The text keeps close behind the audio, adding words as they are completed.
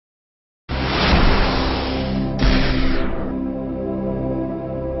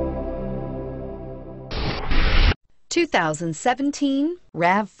2017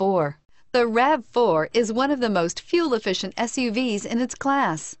 RAV4. The RAV4 is one of the most fuel-efficient SUVs in its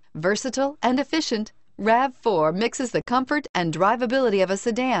class. Versatile and efficient, RAV4 mixes the comfort and drivability of a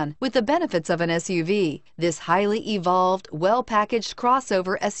sedan with the benefits of an SUV. This highly evolved, well-packaged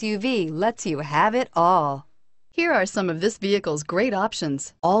crossover SUV lets you have it all. Here are some of this vehicle's great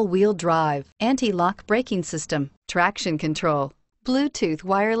options: all-wheel drive, anti-lock braking system, traction control, Bluetooth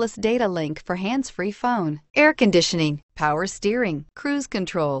wireless data link for hands-free phone, air conditioning, power steering, cruise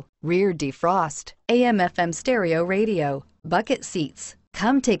control, rear defrost, AM/FM stereo radio, bucket seats.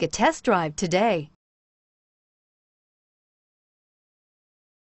 Come take a test drive today.